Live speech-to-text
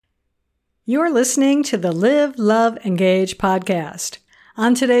You're listening to the Live, Love, Engage podcast.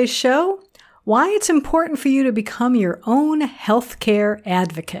 On today's show, why it's important for you to become your own healthcare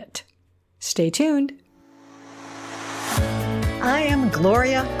advocate. Stay tuned. I am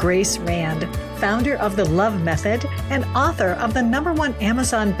Gloria Grace Rand, founder of The Love Method and author of the #1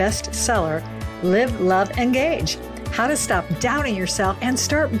 Amazon bestseller, Live, Love, Engage: How to Stop Doubting Yourself and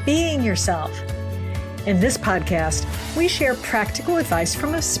Start Being Yourself. In this podcast, we share practical advice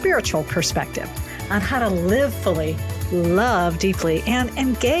from a spiritual perspective on how to live fully, love deeply, and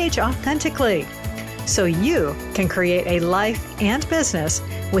engage authentically so you can create a life and business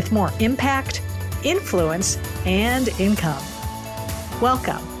with more impact, influence, and income.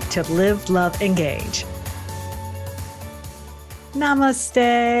 Welcome to Live, Love, Engage.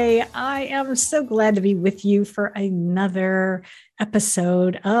 Namaste. I am so glad to be with you for another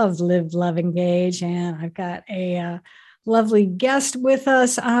episode of Live, Love, Engage. And I've got a lovely guest with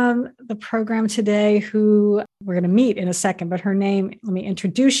us on the program today who we're going to meet in a second. But her name, let me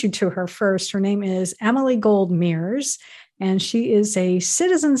introduce you to her first. Her name is Emily Gold Mears, and she is a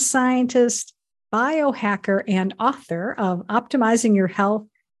citizen scientist, biohacker, and author of Optimizing Your Health: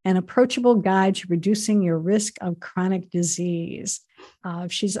 An Approachable Guide to Reducing Your Risk of Chronic Disease.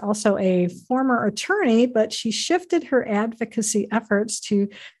 She's also a former attorney, but she shifted her advocacy efforts to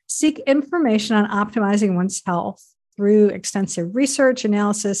seek information on optimizing one's health through extensive research,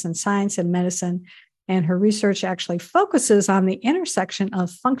 analysis, and science and medicine. And her research actually focuses on the intersection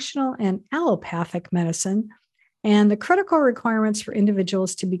of functional and allopathic medicine and the critical requirements for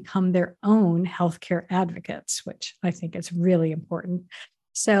individuals to become their own healthcare advocates, which I think is really important.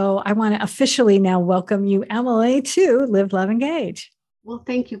 So I want to officially now welcome you, Emily, to Live, Love, Engage. Well,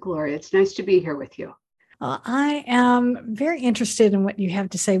 thank you, Gloria. It's nice to be here with you. I am very interested in what you have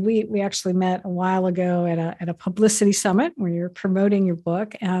to say. We actually met a while ago at a publicity summit where you're promoting your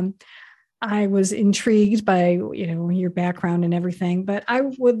book. I was intrigued by your background and everything, but I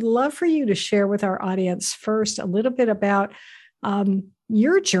would love for you to share with our audience first a little bit about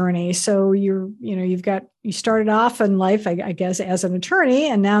your journey. So you started off in life, I guess, as an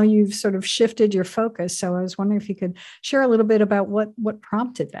attorney, and now you've sort of shifted your focus. So I was wondering if you could share a little bit about what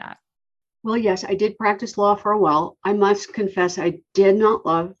prompted that. Well, yes, I did practice law for a while. I must confess, I did not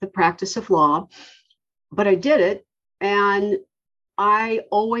love the practice of law, but I did it. And I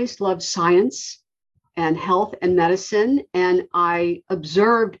always loved science and health and medicine. And I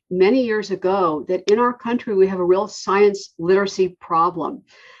observed many years ago that in our country, we have a real science literacy problem.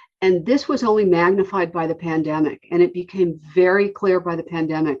 And this was only magnified by the pandemic. And it became very clear by the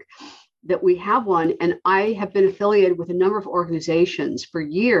pandemic that we have one. And I have been affiliated with a number of organizations for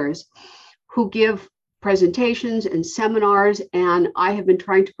years who give presentations and seminars. And I have been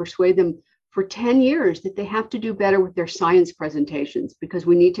trying to persuade them for 10 years that they have to do better with their science presentations because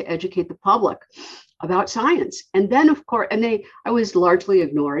we need to educate the public about science. And then, of course, I was largely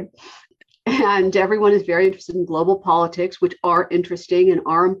ignored. And everyone is very interested in global politics, which are interesting and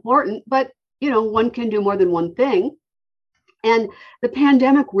are important, but one can do more than one thing. And the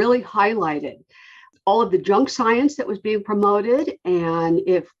pandemic really highlighted all of the junk science that was being promoted. And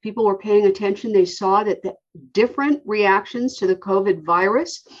if people were paying attention, they saw that the different reactions to the COVID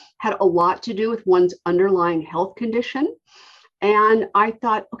virus had a lot to do with one's underlying health condition. And I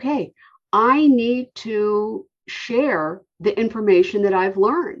thought, okay, I need to share the information that I've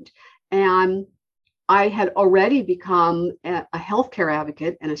learned. And I had already become a healthcare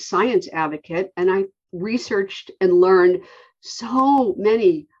advocate and a science advocate. And I researched and learned so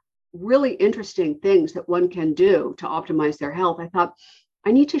many really interesting things that one can do to optimize their health. I thought,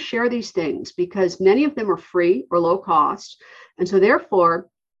 I need to share these things because many of them are free or low cost. And so therefore,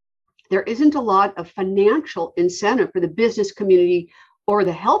 there isn't a lot of financial incentive for the business community or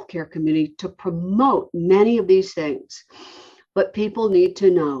the healthcare community to promote many of these things. But people need to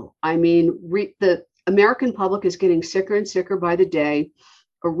know. I mean, the American public is getting sicker and sicker by the day.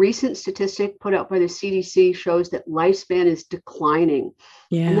 A recent statistic put out by the CDC shows that lifespan is declining.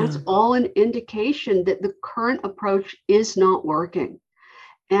 Yeah. And that's all an indication that the current approach is not working.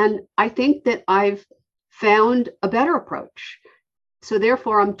 And I think that I've found a better approach. So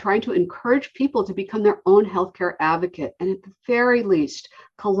therefore, I'm trying to encourage people to become their own healthcare advocate and at the very least,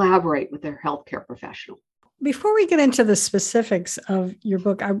 collaborate with their healthcare professional. Before we get into the specifics of your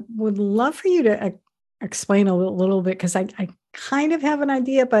book, I would love for you to explain a little bit, because I kind of have an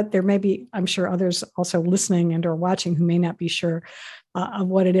idea, but there may be, I'm sure, others also listening and or watching who may not be sure of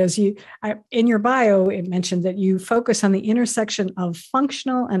what it is. In your bio, it mentioned that you focus on the intersection of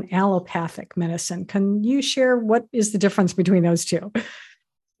functional and allopathic medicine. Can you share what is the difference between those two?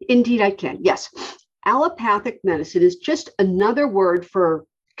 Indeed, I can. Yes. Allopathic medicine is just another word for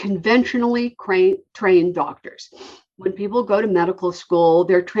conventionally trained doctors. When people go to medical school,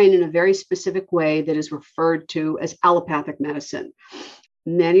 they're trained in a very specific way that is referred to as allopathic medicine.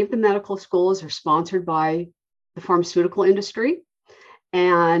 Many of the medical schools are sponsored by the pharmaceutical industry,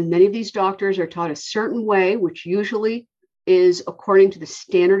 and many of these doctors are taught a certain way, which usually is according to the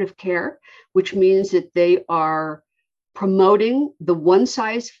standard of care, which means that they are promoting the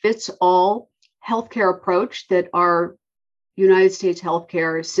one-size-fits-all healthcare approach that our United States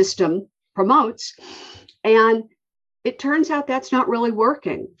healthcare system promotes. And it turns out that's not really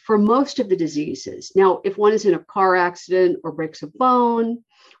working for most of the diseases. Now, if one is in a car accident or breaks a bone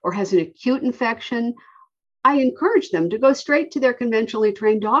or has an acute infection, I encourage them to go straight to their conventionally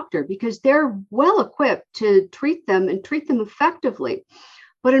trained doctor because they're well equipped to treat them and treat them effectively.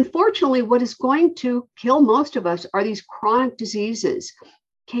 But unfortunately, what is going to kill most of us are these chronic diseases: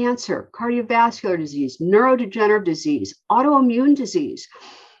 cancer, cardiovascular disease, neurodegenerative disease, autoimmune disease.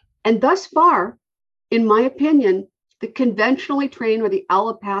 And thus far, in my opinion, the conventionally trained or the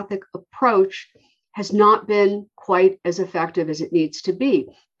allopathic approach has not been quite as effective as it needs to be.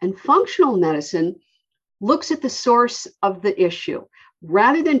 And functional medicine looks at the source of the issue.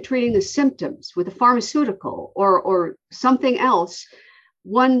 Rather than treating the symptoms with a pharmaceutical or something else,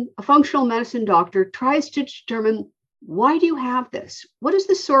 a functional medicine doctor tries to determine, why do you have this? What is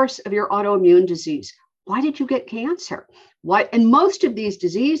the source of your autoimmune disease? Why did you get cancer? Why? And most of these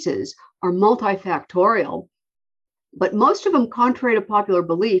diseases are multifactorial, but most of them, contrary to popular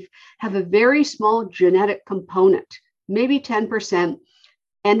belief, have a very small genetic component, maybe 10%,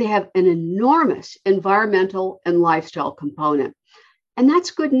 and they have an enormous environmental and lifestyle component. And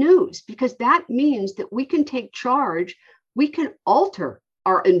that's good news, because that means that we can take charge, we can alter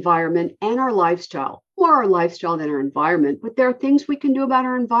our environment and our lifestyle, more our lifestyle than our environment, but there are things we can do about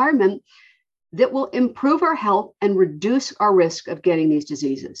our environment that will improve our health and reduce our risk of getting these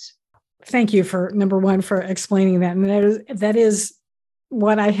diseases. Thank you for, number one, for explaining that. And that is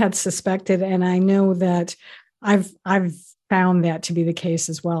what I had suspected. And I know that I've found that to be the case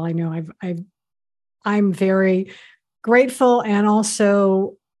as well. I know I'm very grateful. And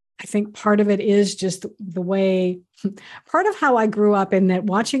also, I think part of it is just the way, part of how I grew up, in that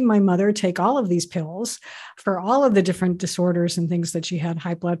watching my mother take all of these pills for all of the different disorders and things that she had,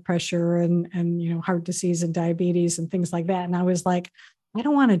 high blood pressure and heart disease and diabetes and things like that. And I was like, I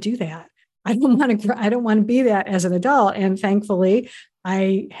don't want to do that. I don't want to be that as an adult. And thankfully,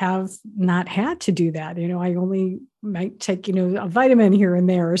 I have not had to do that. I only might take, a vitamin here and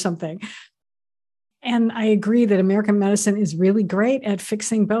there or something. And I agree that American medicine is really great at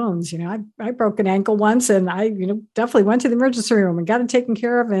fixing bones. I broke an ankle once, and I, definitely went to the emergency room and got it taken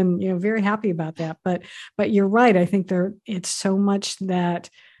care of, and, very happy about that. But you're right. I think it's so much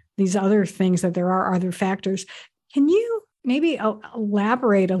that these other things, that there are other factors. Can you maybe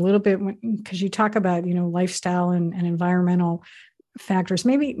elaborate a little bit, because you talk about, lifestyle and environmental factors,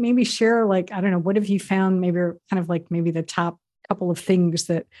 maybe share, I don't know, what have you found, maybe kind of maybe the top couple of things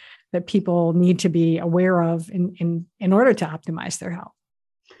that people need to be aware of in order to optimize their health?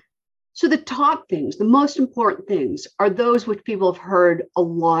 So the top things, the most important things, are those which people have heard a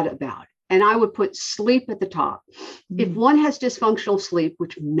lot about. And I would put sleep at the top. If one has dysfunctional sleep,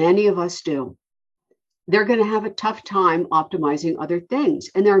 which many of us do, they're going to have a tough time optimizing other things.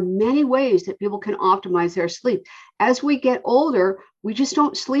 And there are many ways that people can optimize their sleep. As we get older, we just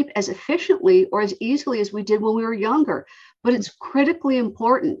don't sleep as efficiently or as easily as we did when we were younger. But it's critically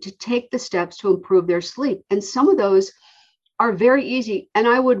important to take the steps to improve their sleep. And some of those are very easy. And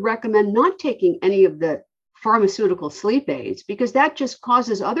I would recommend not taking any of the pharmaceutical sleep aids, because that just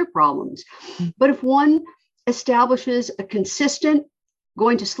causes other problems. But if one establishes a consistent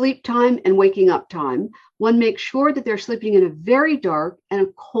going to sleep time and waking up time, one makes sure that they're sleeping in a very dark and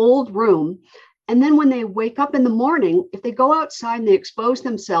a cold room. And then when they wake up in the morning, if they go outside and they expose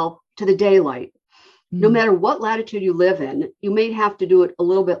themselves to the daylight, no matter what latitude you live in, you may have to do it a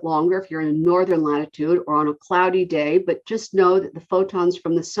little bit longer if you're in a northern latitude or on a cloudy day, but just know that the photons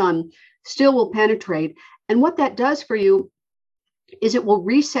from the sun still will penetrate. And what that does for you is it will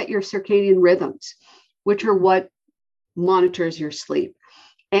reset your circadian rhythms, which are what monitors your sleep.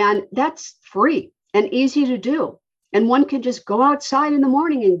 And that's free and easy to do. And one can just go outside in the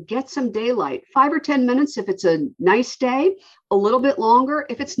morning and get some daylight, 5 or 10 minutes if it's a nice day, a little bit longer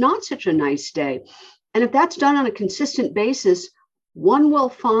if it's not such a nice day. And if that's done on a consistent basis, one will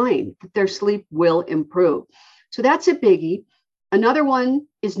find that their sleep will improve. So that's a biggie. Another one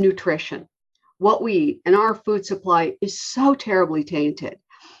is nutrition. What we eat and our food supply is so terribly tainted.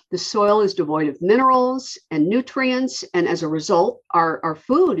 The soil is devoid of minerals and nutrients. And as a result, our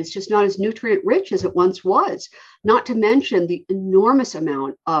food is just not as nutrient rich as it once was, not to mention the enormous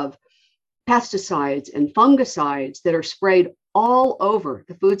amount of pesticides and fungicides that are sprayed all over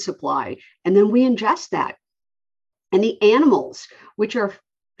the food supply. And then we ingest that. And the animals, which are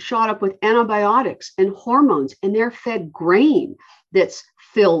shot up with antibiotics and hormones, and they're fed grain that's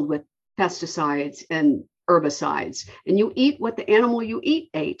filled with pesticides and herbicides. And you eat what the animal you eat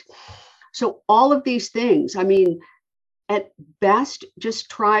ate. So all of these things, I mean, at best, just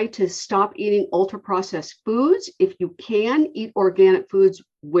try to stop eating ultra processed foods. If you can, eat organic foods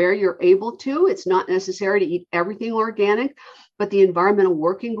where you're able to. It's not necessary to eat everything organic, but the Environmental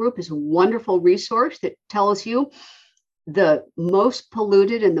Working Group is a wonderful resource that tells you the most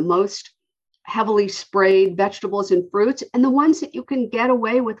polluted and the most heavily sprayed vegetables and fruits, and the ones that you can get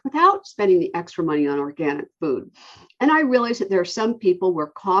away with without spending the extra money on organic food. And I realize that there are some people where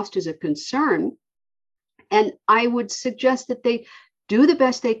cost is a concern. And I would suggest that they do the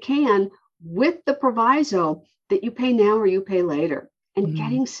best they can with the proviso that you pay now or you pay later. And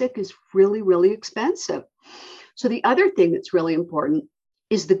getting sick is really, really expensive. So the other thing that's really important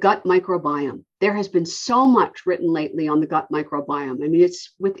is the gut microbiome. There has been so much written lately on the gut microbiome. I mean,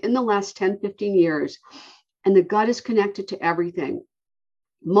 it's within the last 10, 15 years, and the gut is connected to everything.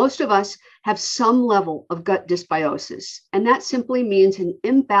 Most of us have some level of gut dysbiosis, and that simply means an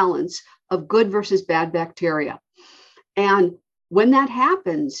imbalance of good versus bad bacteria. And when that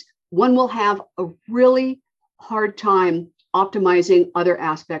happens, one will have a really hard time optimizing other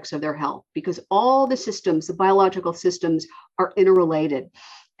aspects of their health, because all the systems, the biological systems, are interrelated.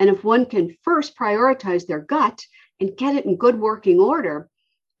 And if one can first prioritize their gut and get it in good working order,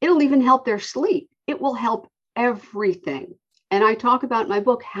 it'll even help their sleep. It will help everything. And I talk about in my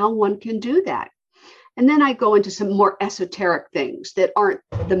book how one can do that. And then I go into some more esoteric things that aren't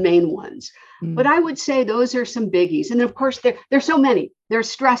the main ones. But I would say those are some biggies. And of course, there's so many. There's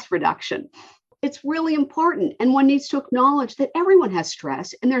stress reduction. It's really important. And one needs to acknowledge that everyone has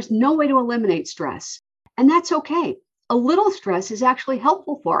stress, and there's no way to eliminate stress. And that's okay. A little stress is actually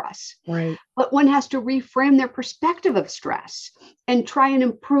helpful for us. Right. But one has to reframe their perspective of stress and try and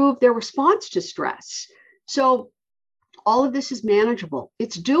improve their response to stress. So all of this is manageable.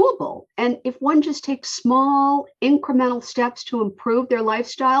 It's doable. And if one just takes small incremental steps to improve their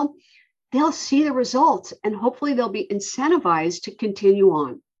lifestyle, they'll see the results, and hopefully they'll be incentivized to continue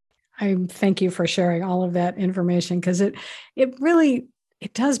on. I thank you for sharing all of that information, because it really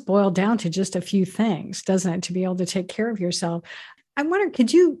does boil down to just a few things, doesn't it, to be able to take care of yourself. I wonder,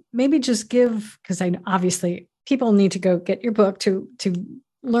 could you maybe just give, because I obviously people need to go get your book to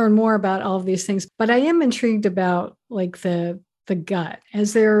learn more about all of these things, but I am intrigued about like the gut.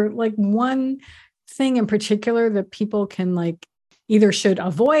 Is there like one thing in particular that people can like either should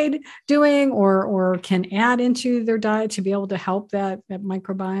avoid doing or can add into their diet to be able to help that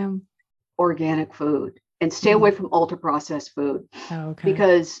microbiome? Organic food, and stay away from ultra processed food. Oh, okay.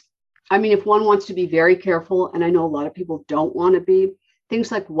 Because I mean, if one wants to be very careful, and I know a lot of people don't want to be,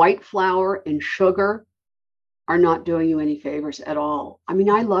 things like white flour and sugar are not doing you any favors at all. I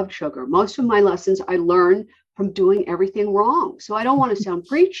mean, I loved sugar. Most of my lessons I learned from doing everything wrong. So I don't want to sound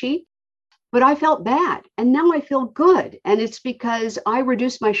preachy, but I felt bad. And now I feel good. And it's because I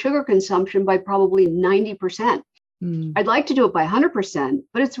reduced my sugar consumption by probably 90%. I'd like to do it by 100%,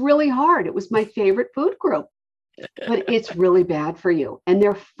 but it's really hard. It was my favorite food group, but it's really bad for you. And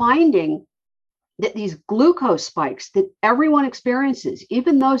they're finding that these glucose spikes that everyone experiences,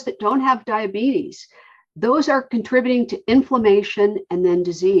 even those that don't have diabetes, those are contributing to inflammation and then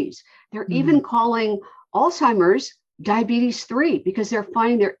disease. They're even calling Alzheimer's diabetes 3 because they're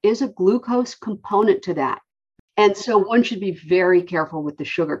finding there is a glucose component to that. And so one should be very careful with the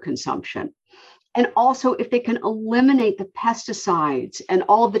sugar consumption. And also, if they can eliminate the pesticides and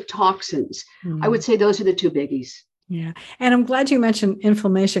all of the toxins, I would say those are the two biggies. Yeah. And I'm glad you mentioned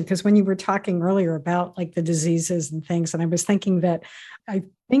inflammation, because when you were talking earlier about like the diseases and things, and I was thinking that I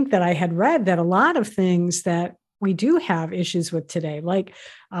think that I had read that a lot of things that we do have issues with today, like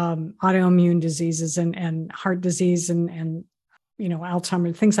autoimmune diseases and heart disease and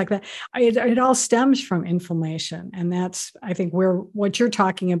Alzheimer's, things like that. It all stems from inflammation. And that's, I think, where what you're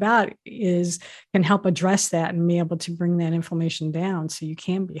talking about can help address that and be able to bring that inflammation down so you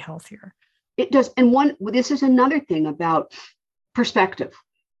can be healthier. It does. And this is another thing about perspective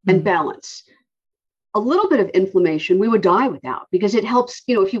and balance. A little bit of inflammation we would die without, because it helps,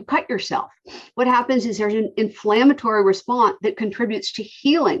 if you cut yourself, what happens is there's an inflammatory response that contributes to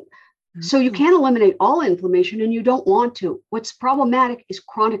healing. So you can't eliminate all inflammation, and you don't want to. What's problematic is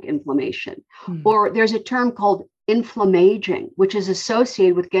chronic inflammation, or there's a term called inflammaging, which is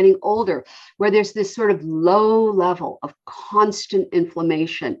associated with getting older, where there's this sort of low level of constant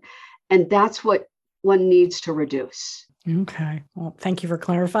inflammation. And that's what one needs to reduce. Okay. Well, thank you for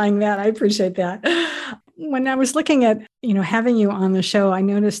clarifying that. I appreciate that. When I was looking at, having you on the show, I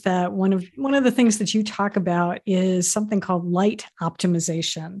noticed that one of the things that you talk about is something called light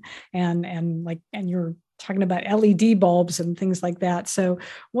optimization. And you're talking about LED bulbs and things like that. So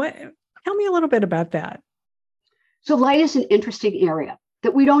tell me a little bit about that. So light is an interesting area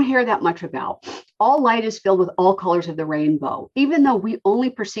that we don't hear that much about. All light is filled with all colors of the rainbow, even though we only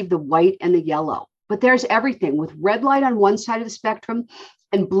perceive the white and the yellow. But there's everything with red light on one side of the spectrum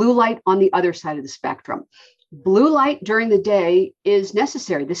and blue light on the other side of the spectrum. Blue light during the day is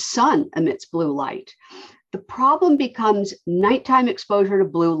necessary. The sun emits blue light. The problem becomes nighttime exposure to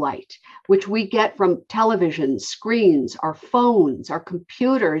blue light, which we get from television, screens, our phones, our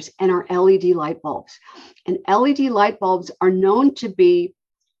computers, and our LED light bulbs. And LED light bulbs are known to be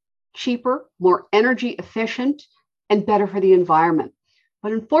cheaper, more energy efficient, and better for the environment.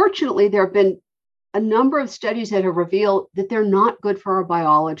 But unfortunately, there have been a number of studies that have revealed that they're not good for our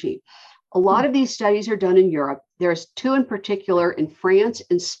biology. A lot of these studies are done in Europe. There's two in particular in France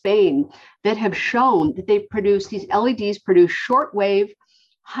and Spain that have shown that these LEDs produce shortwave,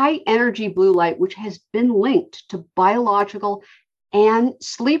 high energy blue light, which has been linked to biological and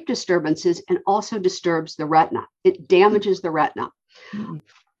sleep disturbances and also disturbs the retina. It damages the retina. Mm-hmm.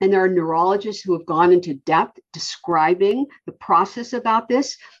 And there are neurologists who have gone into depth describing the process about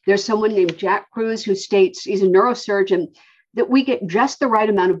this. There's someone named Jack Cruz who states, he's a neurosurgeon, that we get just the right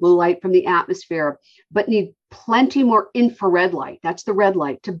amount of blue light from the atmosphere, but need plenty more infrared light, that's the red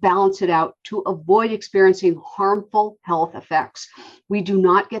light, to balance it out to avoid experiencing harmful health effects. We do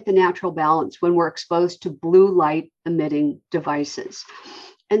not get the natural balance when we're exposed to blue light emitting devices.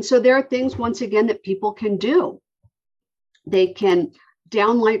 And so there are things, once again, that people can do. They can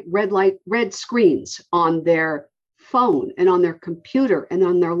downlight red screens on their phone and on their computer and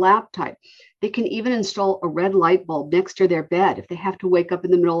on their laptop. They can even install a red light bulb next to their bed if they have to wake up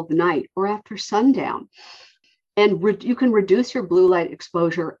in the middle of the night or after sundown. And you can reduce your blue light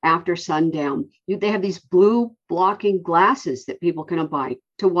exposure after sundown. They have these blue blocking glasses that people can buy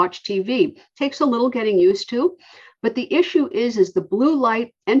to watch TV. Takes a little getting used to, but the issue is the blue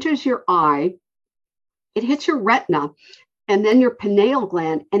light enters your eye, it hits your retina, and then your pineal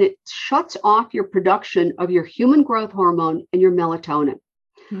gland, and it shuts off your production of your human growth hormone and your melatonin.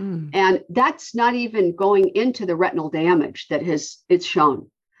 And that's not even going into the retinal damage that it's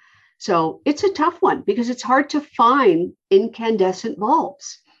shown. So it's a tough one because it's hard to find incandescent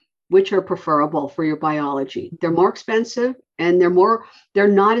bulbs, which are preferable for your biology. They're more expensive and they're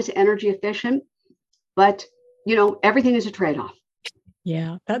not as energy efficient, but everything is a trade-off.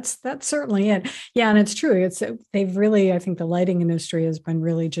 Yeah, that's certainly it. Yeah, and it's true. They've really, I think the lighting industry has been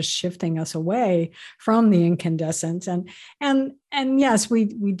really just shifting us away from the incandescent. And yes, we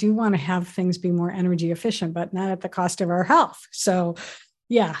do want to have things be more energy efficient, but not at the cost of our health. So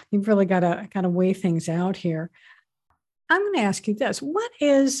yeah, you've really got to weigh things out here. I'm going to ask you this: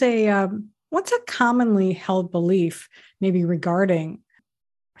 what's a commonly held belief, maybe regarding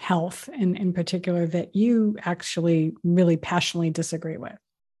health in particular, that you actually really passionately disagree with?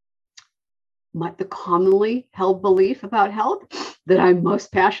 The commonly held belief about health that I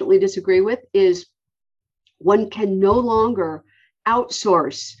most passionately disagree with is one can no longer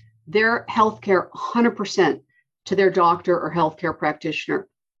outsource their healthcare 100% to their doctor or healthcare practitioner.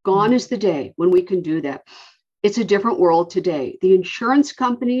 Gone is the day when we can do that. It's a different world today. The insurance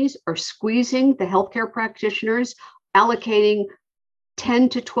companies are squeezing the healthcare practitioners, allocating 10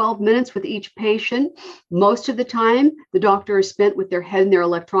 to 12 minutes with each patient. Most of the time, the doctor is spent with their head in their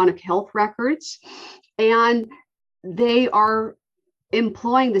electronic health records, and they are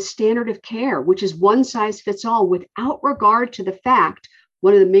employing the standard of care, which is one size fits all, without regard to the fact,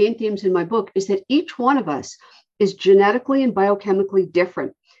 one of the main themes in my book is that each one of us is genetically and biochemically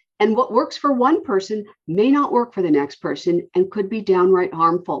different. And what works for one person may not work for the next person and could be downright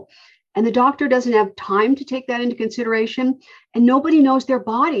harmful. And the doctor doesn't have time to take that into consideration. And nobody knows their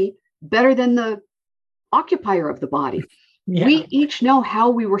body better than the occupier of the body. Yeah. We each know how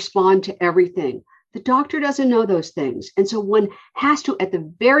we respond to everything. The doctor doesn't know those things. And so one has to, at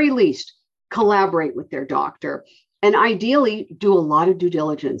the very least, collaborate with their doctor and ideally do a lot of due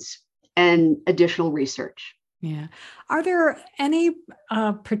diligence and additional research. Yeah. Are there any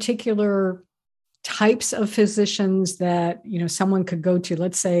particular types of physicians that, someone could go to?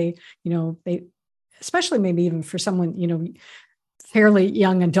 Let's say, they, especially maybe even for someone, fairly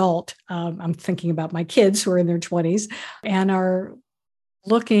young adult. I'm thinking about my kids who are in their 20s and are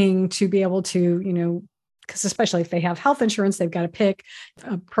looking to be able to, because especially if they have health insurance, they've got to pick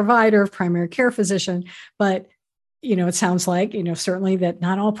a provider, primary care physician. But, it sounds like, certainly that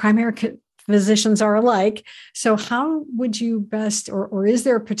not all physicians are alike. So how would you best, or is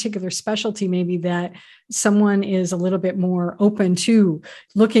there a particular specialty maybe that someone is a little bit more open to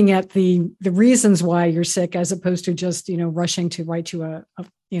looking at the reasons why you're sick, as opposed to just, rushing to write you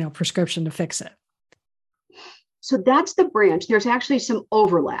a prescription to fix it? So that's the branch. There's actually some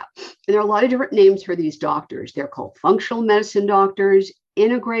overlap. And there are a lot of different names for these doctors. They're called functional medicine doctors,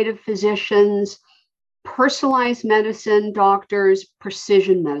 integrative physicians, personalized medicine doctors,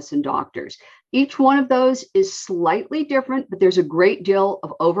 precision medicine doctors. Each one of those is slightly different, but there's a great deal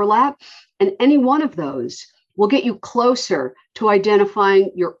of overlap. And any one of those will get you closer to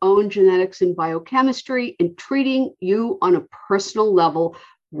identifying your own genetics and biochemistry and treating you on a personal level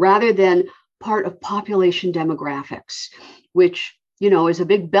rather than part of population demographics, which, is a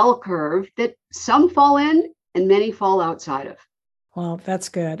big bell curve that some fall in and many fall outside of. Well, that's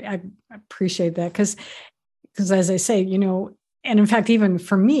good. I appreciate that because as I say, and in fact, even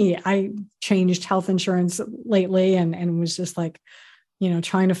for me, I changed health insurance lately and was just like,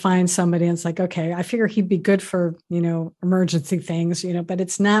 trying to find somebody. And it's like, okay, I figure he'd be good for, emergency things, but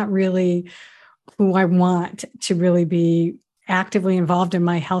it's not really who I want to really be actively involved in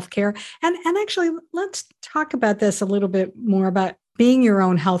my healthcare. And actually, let's talk about this a little bit more about being your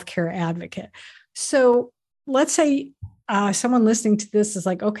own healthcare advocate. So let's say someone listening to this is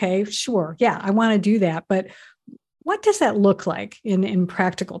like, okay, sure. Yeah, I want to do that. But what does that look like in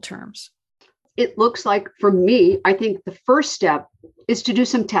practical terms? It looks like, for me, I think the first step is to do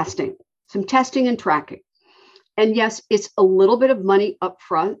some testing and tracking. And yes, it's a little bit of money up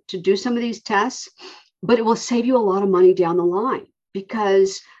front to do some of these tests, but it will save you a lot of money down the line,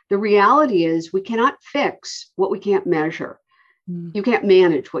 because the reality is we cannot fix what we can't measure. You can't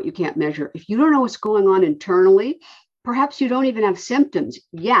manage what you can't measure. If you don't know what's going on internally, perhaps you don't even have symptoms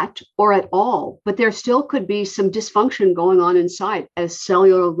yet or at all, but there still could be some dysfunction going on inside at a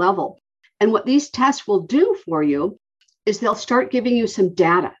cellular level. And what these tests will do for you is they'll start giving you some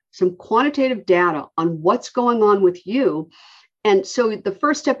data, some quantitative data on what's going on with you. And so the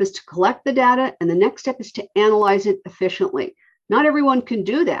first step is to collect the data, and the next step is to analyze it efficiently. Not everyone can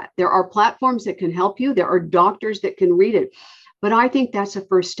do that. There are platforms that can help you. There are doctors that can read it. But I think that's the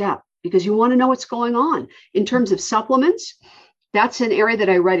first step, because you want to know what's going on. In terms of supplements, that's an area that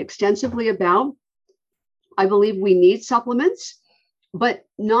I write extensively about. I believe we need supplements, but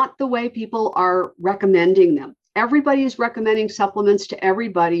not the way people are recommending them. Everybody is recommending supplements to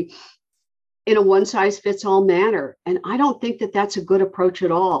everybody in a one-size-fits-all manner. And I don't think that that's a good approach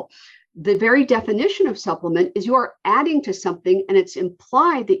at all. The very definition of supplement is you are adding to something, and it's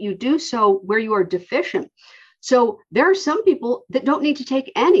implied that you do so where you are deficient. So there are some people that don't need to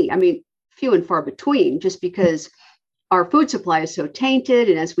take any. I mean, few and far between, just because our food supply is so tainted.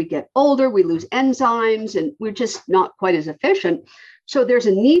 And as we get older, we lose enzymes and we're just not quite as efficient. So there's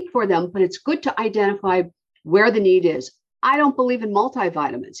a need for them, but it's good to identify where the need is. I don't believe in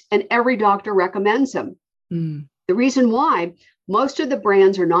multivitamins, and every doctor recommends them. The reason why, most of the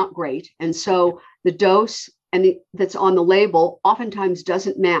brands are not great. And so the dose that's on the label oftentimes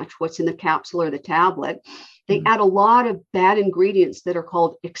doesn't match what's in the capsule or the tablet. They add a lot of bad ingredients that are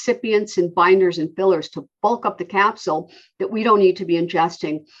called excipients and binders and fillers to bulk up the capsule that we don't need to be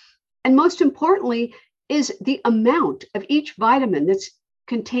ingesting. And most importantly is the amount of each vitamin that's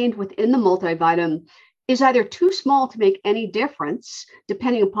contained within the multivitamin is either too small to make any difference,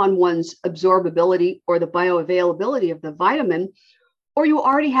 depending upon one's absorbability or the bioavailability of the vitamin, or you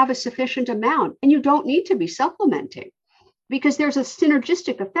already have a sufficient amount and you don't need to be supplementing, because there's a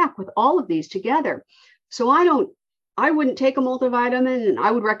synergistic effect with all of these together. So I wouldn't take a multivitamin, and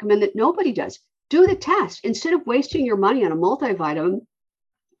I would recommend that nobody does. Do the test. Instead of wasting your money on a multivitamin,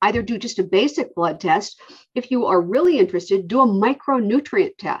 either do just a basic blood test. If you are really interested, do a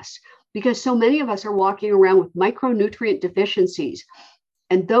micronutrient test, because so many of us are walking around with micronutrient deficiencies,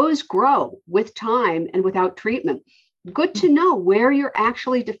 and those grow with time and without treatment. Good to know where you're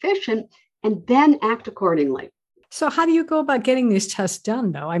actually deficient and then act accordingly. So how do you go about getting these tests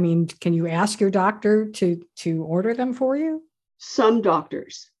done, though? I mean, can you ask your doctor to order them for you? Some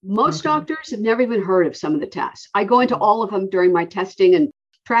doctors. Most doctors have never even heard of some of the tests. I go into all of them during my testing and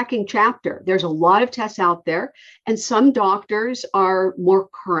tracking chapter. There's a lot of tests out there, and some doctors are more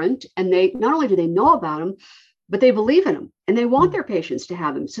current, and they not only do they know about them, but they believe in them, and they want their patients to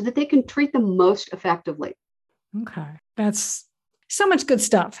have them so that they can treat them most effectively. Okay, that's so much good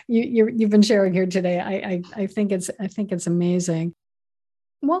stuff you've been sharing here today. I think it's amazing.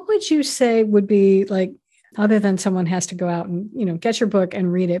 What would you say would be like other than someone has to go out and, get your book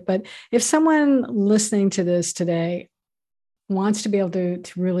and read it. But if someone listening to this today wants to be able to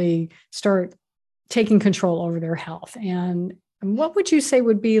really start taking control over their health, and what would you say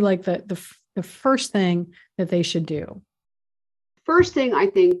would be like the first thing that they should do? First thing I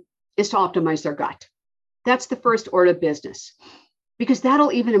think is to optimize their gut. That's the first order of business, because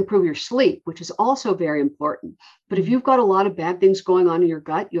that'll even improve your sleep, which is also very important. But if you've got a lot of bad things going on in your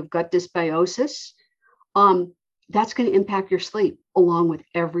gut, you have gut dysbiosis, that's going to impact your sleep along with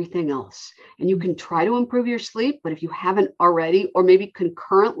everything else. And you can try to improve your sleep, but if you haven't already, or maybe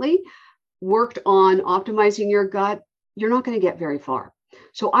concurrently worked on optimizing your gut, you're not going to get very far.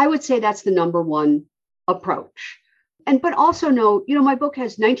 So I would say that's the number one approach. But also know, my book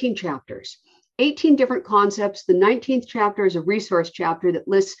has 19 chapters, 18 different concepts. The 19th chapter is a resource chapter that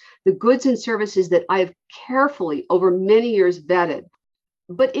lists the goods and services that I have carefully over many years vetted.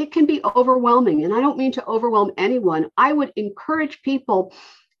 But it can be overwhelming. And I don't mean to overwhelm anyone. I would encourage people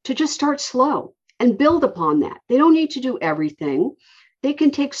to just start slow and build upon that. They don't need to do everything. They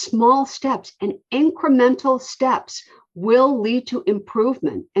can take small steps, and incremental steps will lead to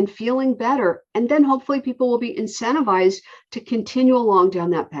improvement and feeling better. And then hopefully people will be incentivized to continue along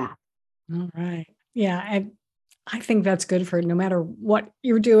down that path. All right. Yeah. I think that's good for no matter what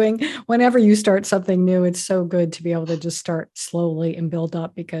you're doing. Whenever you start something new, it's so good to be able to just start slowly and build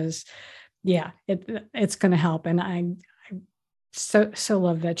up, because it's going to help. And I so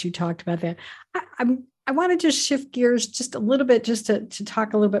love that you talked about that. I want to just shift gears just a little bit, just to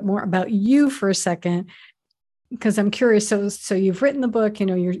talk a little bit more about you for a second, because I'm curious. So you've written the book,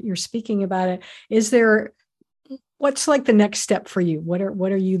 you're speaking about it. What's like the next step for you? What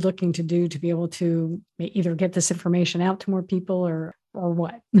are you looking to do to be able to either get this information out to more people or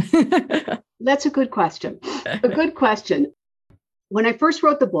what? That's a good question. When I first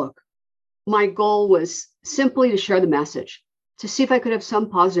wrote the book, my goal was simply to share the message, to see if I could have some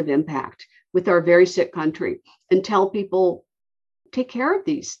positive impact with our very sick country and tell people, take care of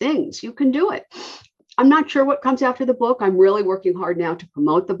these things. You can do it. I'm not sure what comes after the book. I'm really working hard now to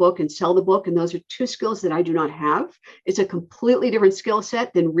promote the book and sell the book. And those are two skills that I do not have. It's a completely different skill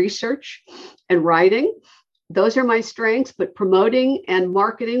set than research and writing. Those are my strengths, but promoting and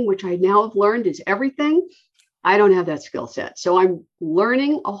marketing, which I now have learned is everything, I don't have that skill set. So I'm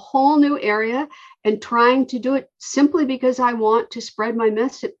learning a whole new area and trying to do it simply because I want to spread my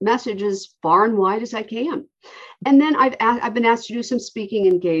message as far and wide as I can. And then I've been asked to do some speaking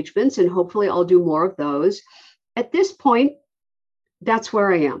engagements, and hopefully I'll do more of those. At this point, that's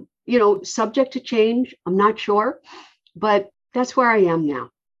where I am. Subject to change, I'm not sure, but that's where I am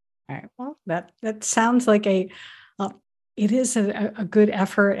now. All right. Well, that sounds like it is a good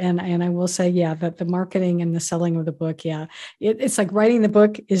effort. And I will say, that the marketing and the selling of the book, it's like writing the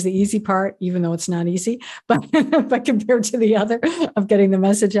book is the easy part, even though it's not easy, but compared to the other of getting the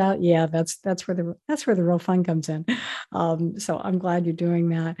message out, that's where the real fun comes in. So I'm glad you're doing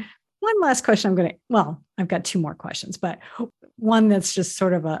that. One last question. I've got two more questions, but one that's just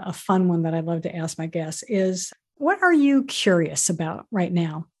sort of a fun one that I'd love to ask my guests is, what are you curious about right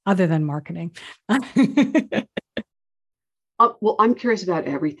now, other than marketing? Well, I'm curious about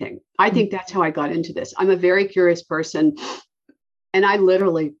everything. I think that's how I got into this. I'm a very curious person, and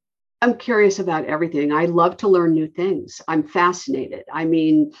I'm curious about everything. I love to learn new things. I'm fascinated. I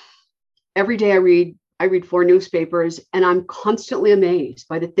mean, every day I read 4 newspapers, and I'm constantly amazed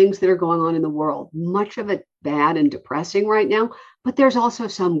by the things that are going on in the world. Much of it bad and depressing right now, but there's also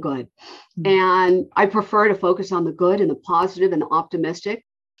some good. And I prefer to focus on the good and the positive and the optimistic,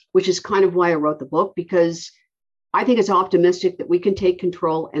 which is kind of why I wrote the book, because I think it's optimistic that we can take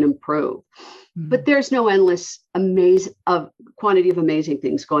control and improve. But there's no endless quantity of amazing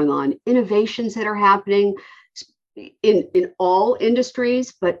things going on. Innovations that are happening in all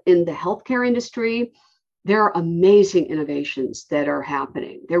industries, but in the healthcare industry, there are amazing innovations that are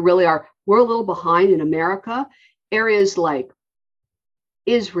happening. There really are. We're a little behind in America. Areas like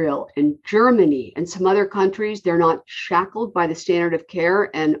Israel and Germany and some other countries, they're not shackled by the standard of care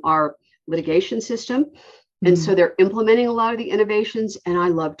and our litigation system. And so they're implementing a lot of the innovations, and I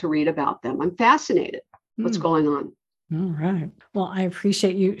love to read about them. I'm fascinated what's going on. All right. Well, I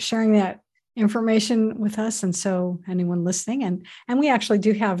appreciate you sharing that information with us. And so anyone listening, and we actually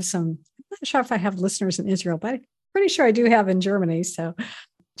do have some, I'm not sure if I have listeners in Israel, but I'm pretty sure I do have in Germany. So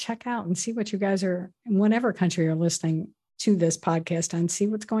check out and see what you guys are in whatever country you're listening to this podcast and see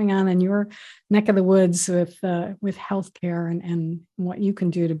what's going on in your neck of the woods with healthcare and what you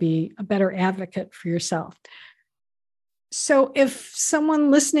can do to be a better advocate for yourself. So if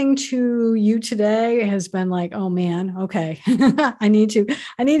someone listening to you today has been like, oh man, okay, I need to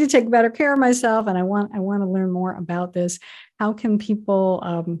take better care of myself and I want to learn more about this. How can people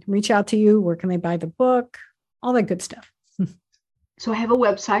reach out to you? Where can they buy the book? All that good stuff. So I have a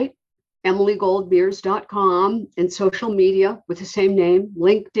website, emilygoldmears.com, and social media with the same name,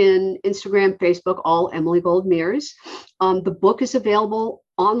 LinkedIn, Instagram, Facebook, all Emily Gold Mears. The book is available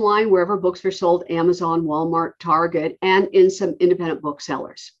online wherever books are sold, Amazon, Walmart, Target, and in some independent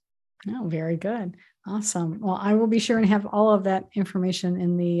booksellers. Oh, very good. Awesome. Well, I will be sure and have all of that information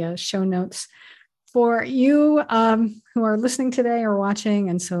in the show notes for you who are listening today or watching.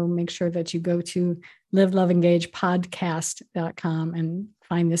 And so make sure that you go to liveloveengagepodcast.com and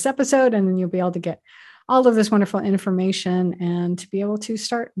find this episode, and then you'll be able to get all of this wonderful information and to be able to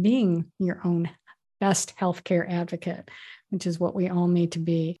start being your own best healthcare advocate, which is what we all need to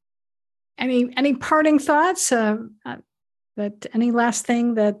be. Any parting thoughts? That any last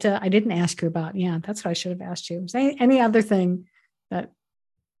thing that I didn't ask you about? Yeah, that's what I should have asked you. Any other thing that,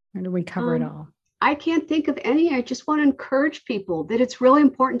 or do we cover it all? I can't think of any. I just want to encourage people that it's really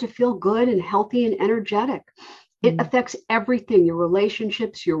important to feel good and healthy and energetic. It affects everything, your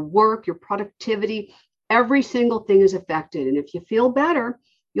relationships, your work, your productivity. Every single thing is affected. And if you feel better,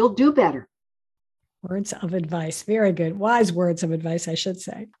 you'll do better. Words of advice. Very good. Wise words of advice, I should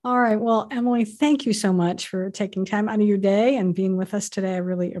say. All right. Well, Emily, thank you so much for taking time out of your day and being with us today. I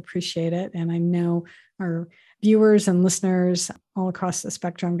really appreciate it. And I know our viewers and listeners all across the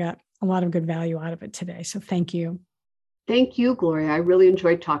spectrum got a lot of good value out of it today. So thank you. Thank you, Gloria. I really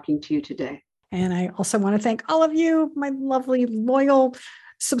enjoyed talking to you today. And I also want to thank all of you, my lovely, loyal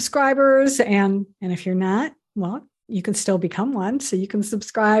subscribers. And if you're not, well, you can still become one. So you can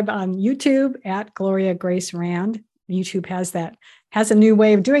subscribe on YouTube at Gloria Grace Rand. YouTube has a new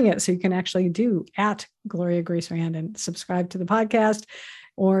way of doing it. So you can actually do at Gloria Grace Rand and subscribe to the podcast,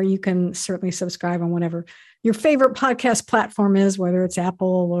 or you can certainly subscribe on whatever your favorite podcast platform is, whether it's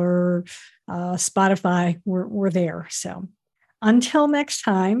Apple or Spotify, we're there. So until next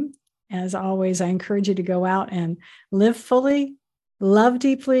time, as always, I encourage you to go out and live fully, love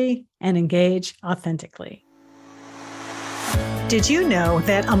deeply, and engage authentically. Did you know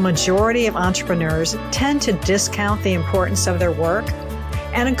that a majority of entrepreneurs tend to discount the importance of their work?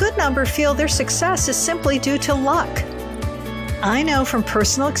 And a good number feel their success is simply due to luck. I know from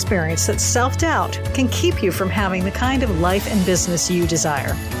personal experience that self-doubt can keep you from having the kind of life and business you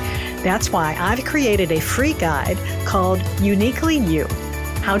desire. That's why I've created a free guide called Uniquely You: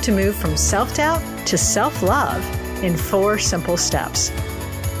 How to Move from Self-Doubt to Self-Love in 4 simple steps.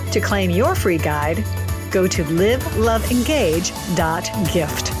 To claim your free guide, go to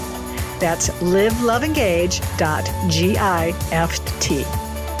liveloveengage.gift. That's liveloveengage.gift.